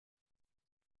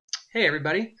Hey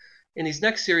everybody, in these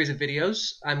next series of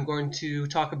videos I'm going to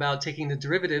talk about taking the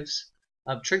derivatives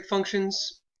of trig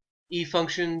functions,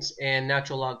 functions, and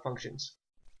natural log functions.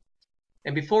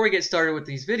 And before we get started with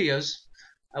these videos,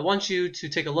 I want you to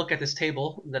take a look at this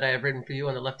table that I have written for you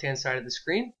on the left hand side of the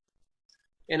screen.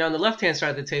 And on the left hand side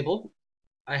of the table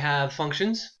I have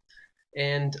functions,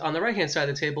 and on the right hand side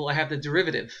of the table I have the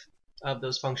derivative of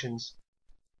those functions.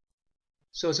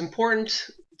 So it's important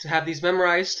to have these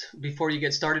memorized before you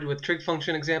get started with trig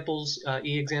function examples,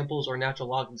 examples, or natural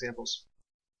log examples.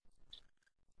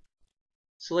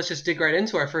 So let's just dig right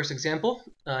into our first example.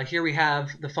 Here we have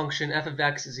the function f of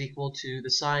x is equal to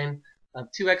the sine of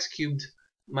 2x cubed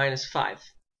minus 5.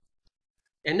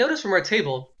 And notice from our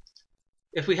table,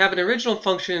 if we have an original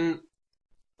function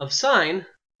of sine,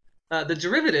 the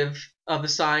derivative of the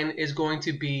sine is going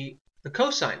to be the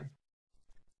cosine.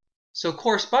 So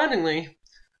correspondingly,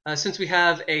 since we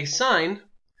have a sine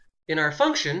in our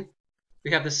function, we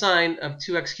have the sine of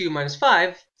 2x cubed minus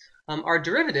 5, our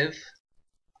derivative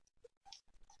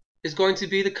is going to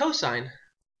be the cosine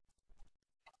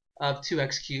of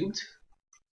 2x cubed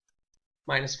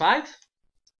minus 5.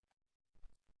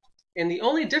 And the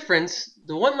only difference,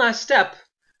 the one last step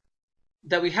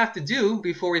that we have to do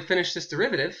before we finish this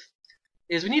derivative,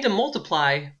 is we need to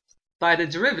multiply by the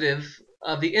derivative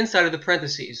of the inside of the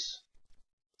parentheses.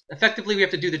 Effectively, we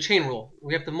have to do the chain rule.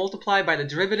 We have to multiply by the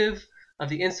derivative of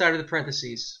the inside of the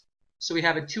parentheses. So we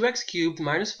have a 2x cubed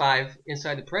minus 5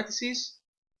 inside the parentheses.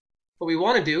 What we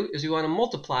want to do is we want to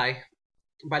multiply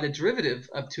by the derivative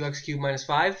of 2x cubed minus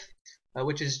 5,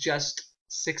 which is just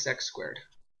 6x squared.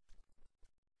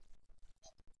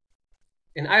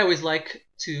 And I always like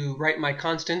to write my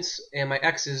constants and my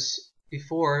x's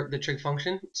before the trig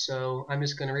function, so I'm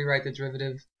just going to rewrite the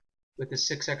derivative with the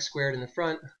 6x squared in the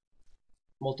front,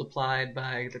 multiplied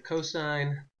by the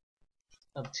cosine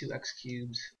of 2x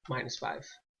cubed minus 5.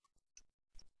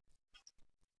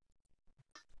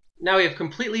 Now we have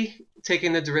completely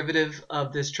taken the derivative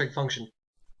of this trig function.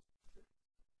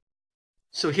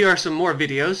 So here are some more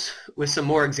videos with some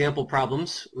more example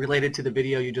problems related to the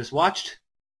video you just watched.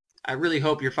 I really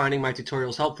hope you're finding my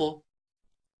tutorials helpful.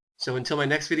 So until my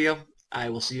next video, I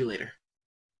will see you later.